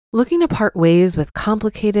Looking to part ways with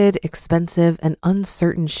complicated, expensive, and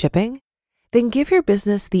uncertain shipping? Then give your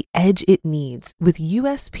business the edge it needs with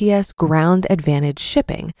USPS Ground Advantage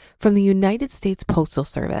shipping from the United States Postal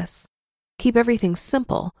Service. Keep everything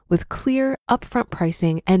simple with clear, upfront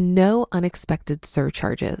pricing and no unexpected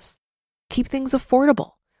surcharges. Keep things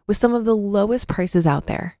affordable with some of the lowest prices out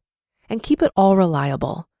there. And keep it all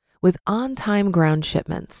reliable with on-time ground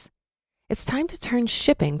shipments. It's time to turn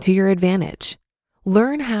shipping to your advantage.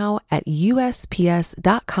 Learn how at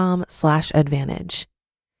USPS.com/advantage.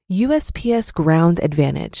 USPS Ground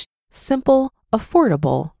Advantage. Simple,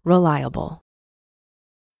 affordable, reliable.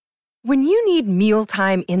 When you need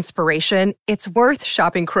mealtime inspiration, it's worth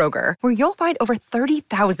shopping Kroger, where you'll find over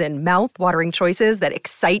 30,000 mouth-watering choices that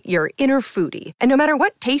excite your inner foodie. And no matter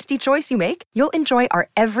what tasty choice you make, you'll enjoy our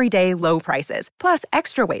everyday low prices, plus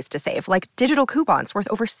extra ways to save, like digital coupons worth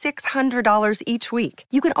over $600 each week.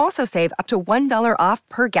 You can also save up to $1 off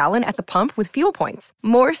per gallon at the pump with fuel points.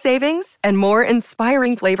 More savings and more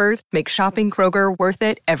inspiring flavors make shopping Kroger worth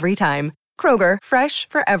it every time. Kroger, fresh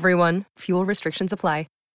for everyone. Fuel restrictions apply.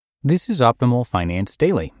 This is Optimal Finance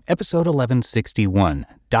Daily, episode 1161,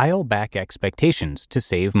 Dial Back Expectations to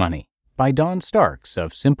Save Money, by Dawn Starks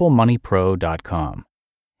of SimpleMoneyPro.com.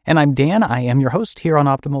 And I'm Dan. I am your host here on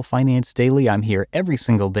Optimal Finance Daily. I'm here every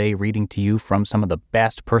single day reading to you from some of the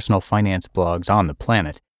best personal finance blogs on the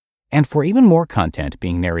planet. And for even more content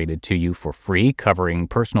being narrated to you for free, covering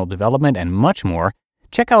personal development and much more,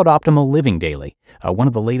 check out Optimal Living Daily. One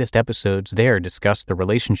of the latest episodes there discuss the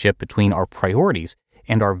relationship between our priorities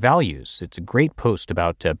and our values. It's a great post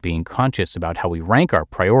about being conscious about how we rank our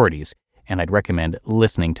priorities, and I'd recommend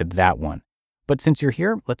listening to that one. But since you're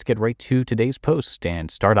here, let's get right to today's post and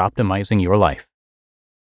start optimizing your life.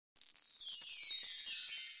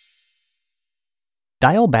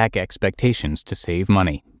 Dial Back Expectations to Save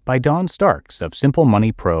Money, by Dawn Starks of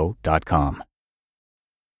SimpleMoneyPro.com.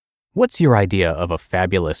 What's your idea of a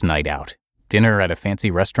fabulous night out? Dinner at a fancy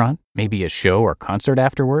restaurant? Maybe a show or concert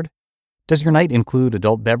afterward? Does your night include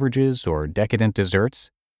adult beverages or decadent desserts?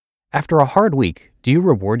 After a hard week, do you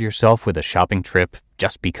reward yourself with a shopping trip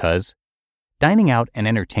just because? Dining out and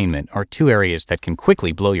entertainment are two areas that can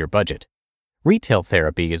quickly blow your budget. Retail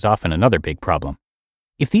therapy is often another big problem.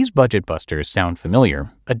 If these budget busters sound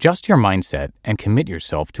familiar, adjust your mindset and commit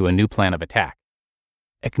yourself to a new plan of attack.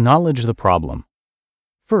 Acknowledge the problem.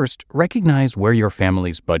 First, recognize where your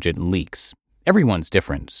family's budget leaks. Everyone's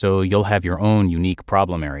different, so you'll have your own unique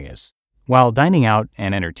problem areas. While dining out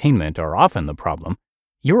and entertainment are often the problem,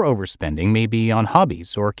 your overspending may be on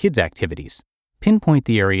hobbies or kids' activities. Pinpoint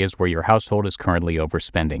the areas where your household is currently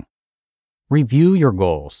overspending. Review your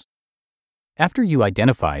goals. After you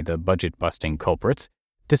identify the budget-busting culprits,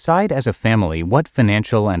 decide as a family what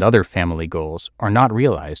financial and other family goals are not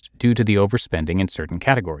realized due to the overspending in certain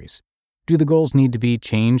categories. Do the goals need to be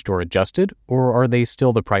changed or adjusted, or are they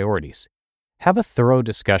still the priorities? Have a thorough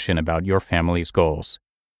discussion about your family's goals.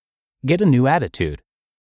 Get a new attitude.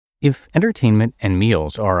 If entertainment and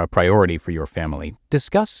meals are a priority for your family,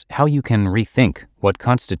 discuss how you can rethink what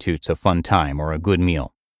constitutes a fun time or a good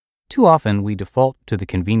meal. Too often, we default to the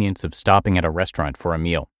convenience of stopping at a restaurant for a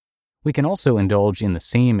meal. We can also indulge in the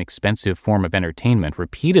same expensive form of entertainment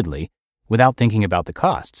repeatedly without thinking about the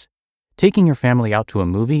costs. Taking your family out to a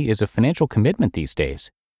movie is a financial commitment these days.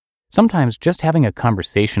 Sometimes just having a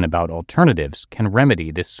conversation about alternatives can remedy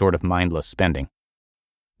this sort of mindless spending.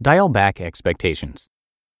 Dial back expectations.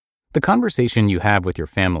 The conversation you have with your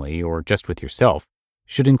family or just with yourself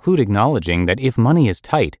should include acknowledging that if money is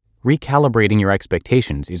tight, recalibrating your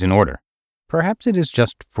expectations is in order. Perhaps it is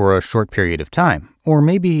just for a short period of time, or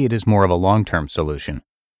maybe it is more of a long-term solution.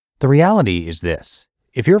 The reality is this: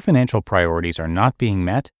 if your financial priorities are not being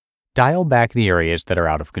met, dial back the areas that are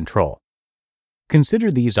out of control. Consider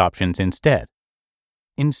these options instead.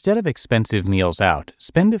 Instead of expensive meals out,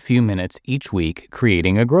 spend a few minutes each week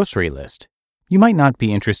creating a grocery list. You might not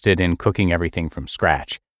be interested in cooking everything from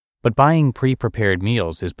scratch, but buying pre-prepared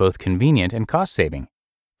meals is both convenient and cost-saving.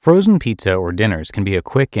 Frozen pizza or dinners can be a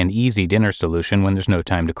quick and easy dinner solution when there's no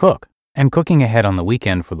time to cook, and cooking ahead on the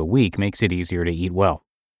weekend for the week makes it easier to eat well.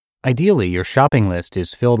 Ideally, your shopping list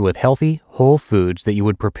is filled with healthy, whole foods that you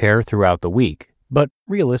would prepare throughout the week, but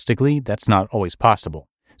realistically, that's not always possible.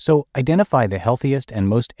 So identify the healthiest and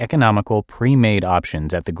most economical pre-made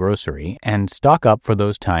options at the grocery and stock up for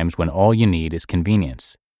those times when all you need is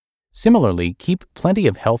convenience. Similarly, keep plenty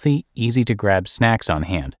of healthy, easy-to-grab snacks on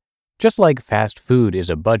hand. Just like fast food is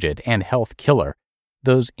a budget and health killer,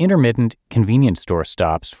 those intermittent convenience store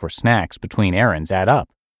stops for snacks between errands add up.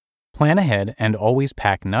 Plan ahead and always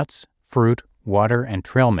pack nuts, fruit, water, and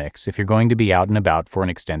trail mix if you're going to be out and about for an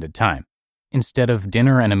extended time. Instead of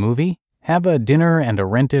dinner and a movie, have a dinner and a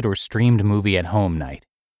rented or streamed movie at home night.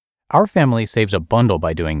 Our family saves a bundle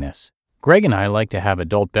by doing this. Greg and I like to have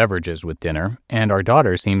adult beverages with dinner, and our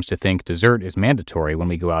daughter seems to think dessert is mandatory when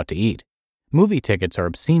we go out to eat. Movie tickets are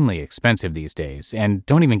obscenely expensive these days, and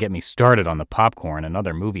don't even get me started on the popcorn and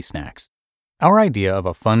other movie snacks. Our idea of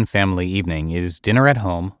a fun family evening is dinner at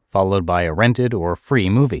home, followed by a rented or free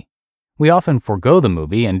movie. We often forego the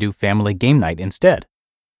movie and do family game night instead.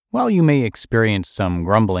 While you may experience some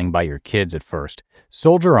grumbling by your kids at first,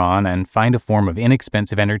 soldier on and find a form of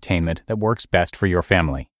inexpensive entertainment that works best for your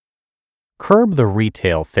family. Curb the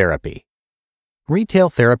retail therapy. Retail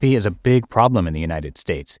therapy is a big problem in the United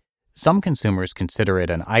States. Some consumers consider it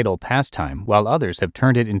an idle pastime, while others have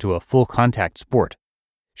turned it into a full-contact sport.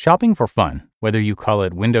 Shopping for fun, whether you call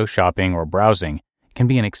it window shopping or browsing, can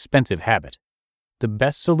be an expensive habit. The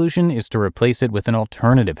best solution is to replace it with an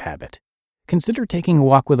alternative habit. Consider taking a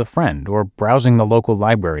walk with a friend or browsing the local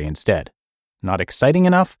library instead. Not exciting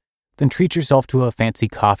enough? Then treat yourself to a fancy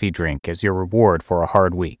coffee drink as your reward for a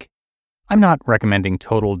hard week. I'm not recommending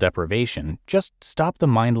total deprivation, just stop the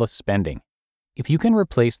mindless spending. If you can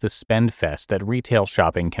replace the spend fest that retail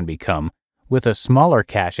shopping can become with a smaller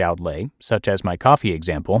cash outlay, such as my coffee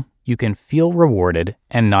example, you can feel rewarded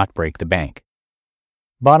and not break the bank.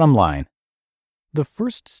 Bottom line, the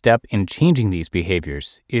first step in changing these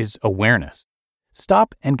behaviors is awareness.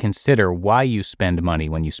 Stop and consider why you spend money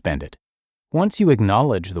when you spend it. Once you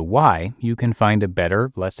acknowledge the why, you can find a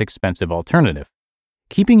better, less expensive alternative.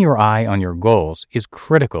 Keeping your eye on your goals is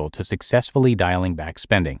critical to successfully dialing back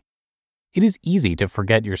spending. It is easy to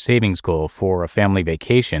forget your savings goal for a family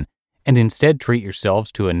vacation and instead treat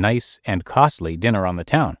yourselves to a nice and costly dinner on the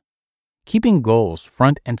town. Keeping goals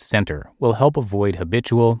front and center will help avoid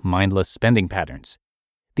habitual, mindless spending patterns.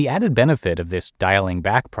 The added benefit of this dialing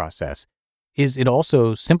back process is it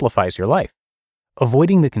also simplifies your life.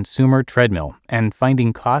 Avoiding the consumer treadmill and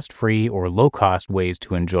finding cost-free or low-cost ways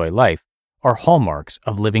to enjoy life are hallmarks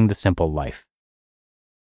of living the simple life.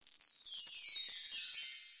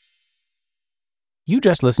 You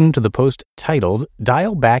just listened to the post titled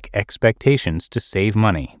Dial Back Expectations to Save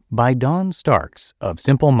Money by Dawn Starks of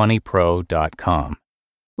SimpleMoneyPro.com.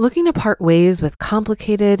 Looking to part ways with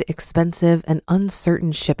complicated, expensive, and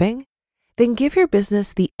uncertain shipping? Then give your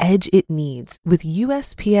business the edge it needs with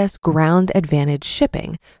USPS Ground Advantage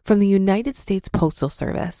shipping from the United States Postal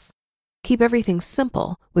Service. Keep everything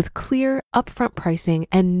simple with clear, upfront pricing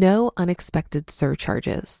and no unexpected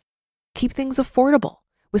surcharges. Keep things affordable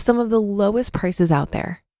with some of the lowest prices out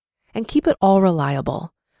there. And keep it all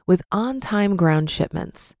reliable with on-time ground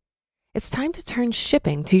shipments. It's time to turn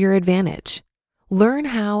shipping to your advantage. Learn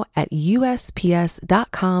how at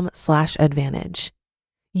USPS.com/advantage.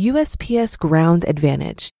 USPS Ground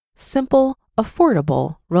Advantage. Simple,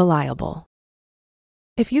 affordable, reliable.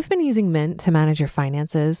 If you've been using Mint to manage your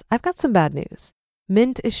finances, I've got some bad news.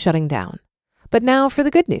 Mint is shutting down. But now for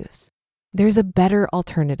the good news. There's a better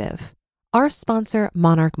alternative. Our sponsor,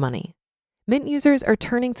 Monarch Money. Mint users are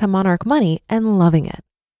turning to Monarch Money and loving it.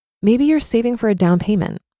 Maybe you're saving for a down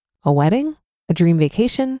payment, a wedding, a dream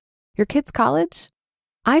vacation, your kid's college.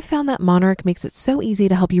 I've found that Monarch makes it so easy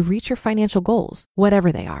to help you reach your financial goals,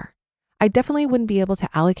 whatever they are. I definitely wouldn't be able to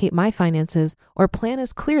allocate my finances or plan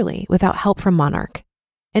as clearly without help from Monarch.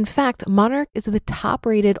 In fact, Monarch is the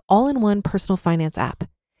top-rated all-in-one personal finance app.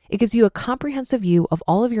 It gives you a comprehensive view of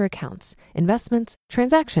all of your accounts, investments,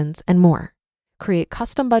 transactions, and more. Create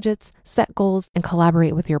custom budgets, set goals, and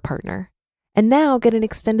collaborate with your partner. And now get an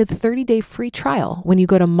extended 30-day free trial when you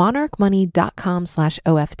go to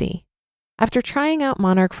monarchmoney.com/OFD. After trying out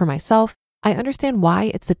Monarch for myself, I understand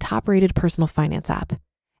why it's the top-rated personal finance app.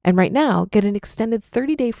 And right now, get an extended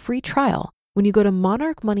 30-day free trial when you go to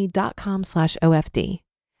monarchmoney.com/OFD.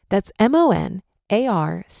 That's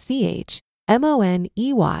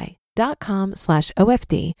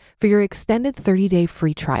monarchmoney.com/OFD for your extended 30-day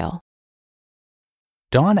free trial.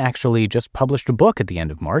 Dawn actually just published a book at the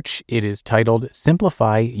end of March. It is titled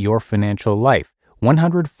Simplify Your Financial Life,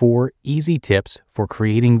 104 Easy Tips for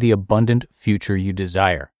Creating the Abundant Future You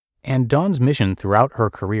Desire. And Dawn's mission throughout her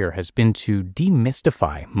career has been to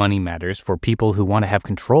demystify money matters for people who want to have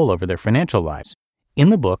control over their financial lives. In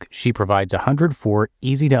the book, she provides 104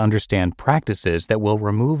 easy-to-understand practices that will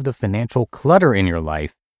remove the financial clutter in your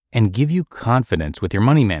life and give you confidence with your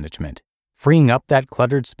money management. Freeing up that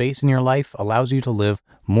cluttered space in your life allows you to live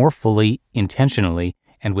more fully, intentionally,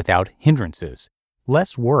 and without hindrances.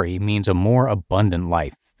 Less worry means a more abundant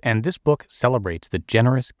life, and this book celebrates the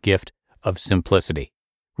generous gift of simplicity.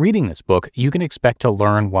 Reading this book, you can expect to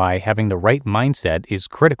learn why having the right mindset is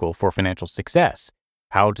critical for financial success,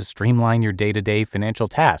 how to streamline your day-to-day financial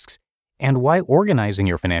tasks, and why organizing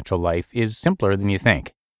your financial life is simpler than you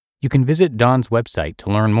think. You can visit Dawn's website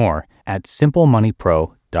to learn more at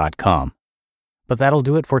simplemoneypro.com. But that'll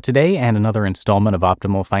do it for today and another installment of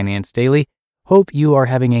Optimal Finance Daily. Hope you are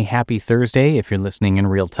having a happy Thursday if you're listening in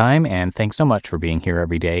real time, and thanks so much for being here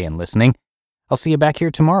every day and listening. I'll see you back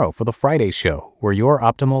here tomorrow for the Friday show, where your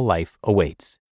optimal life awaits.